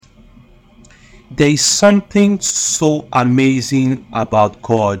There is something so amazing about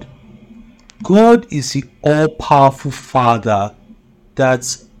God. God is the all-powerful Father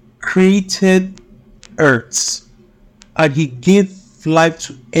that created earth, and He gave life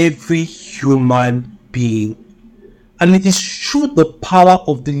to every human being. And it is through the power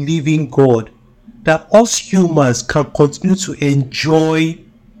of the living God that us humans can continue to enjoy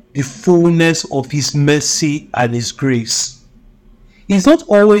the fullness of His mercy and His grace. It's not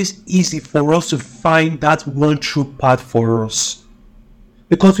always easy for us to find that one true path for us,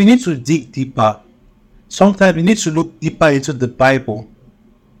 because we need to dig deeper. Sometimes we need to look deeper into the Bible.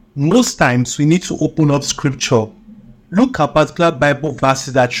 Most times we need to open up scripture, look at particular Bible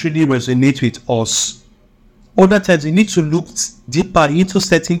verses that truly resonate with us. Other times we need to look deeper into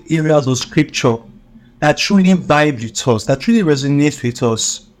certain areas of scripture that truly vibe with us, that truly resonates with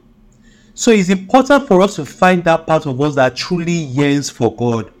us. So it's important for us to find that part of us that truly yearns for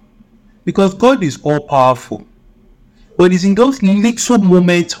God, because God is all powerful. But it's in those little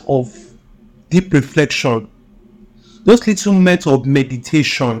moments of deep reflection, those little moments of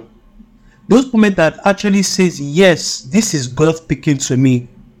meditation, those moments that actually says, yes, this is God speaking to me,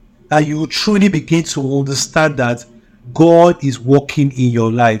 that you will truly begin to understand that God is working in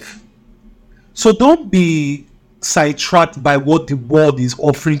your life. So don't be sidetracked by what the world is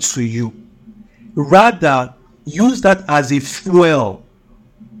offering to you. Rather, use that as a fuel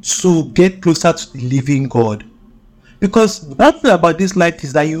to get closer to the living God. Because one thing about this life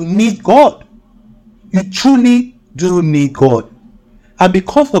is that you need God. You truly do need God. And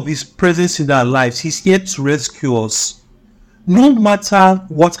because of His presence in our lives, He's here to rescue us. No matter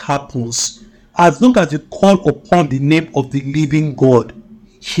what happens, as long as you call upon the name of the living God,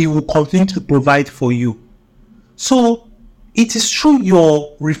 He will continue to provide for you. So, it is through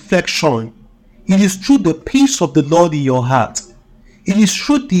your reflection, it is through the peace of the Lord in your heart, it is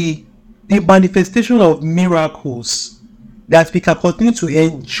through the manifestation of miracles that we can continue to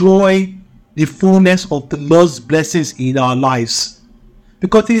enjoy the fullness of the Lord's blessings in our lives.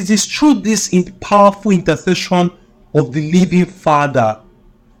 Because it is through this powerful intercession of the living Father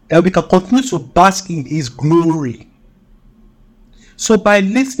that we can continue to bask in His glory. So by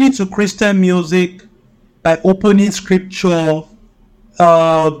listening to Christian music, by opening scripture,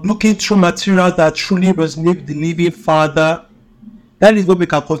 looking through materials that truly resonate with the living Father, that is what we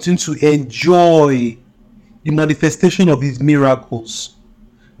can continue to enjoy the manifestation of His miracles.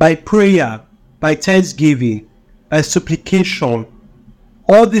 By prayer, by thanksgiving, by supplication,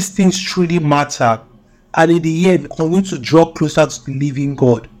 all these things truly matter, and in the end, we continue to draw closer to the living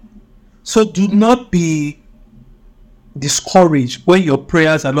God. So do not be discouraged when your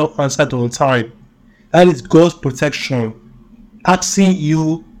prayers are not answered on time. That is God's protection, asking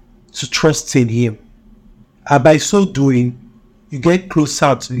you to trust in Him. And by so doing, you get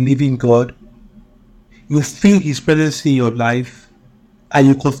closer to the living God. You feel His presence in your life, and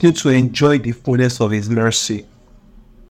you continue to enjoy the fullness of His mercy.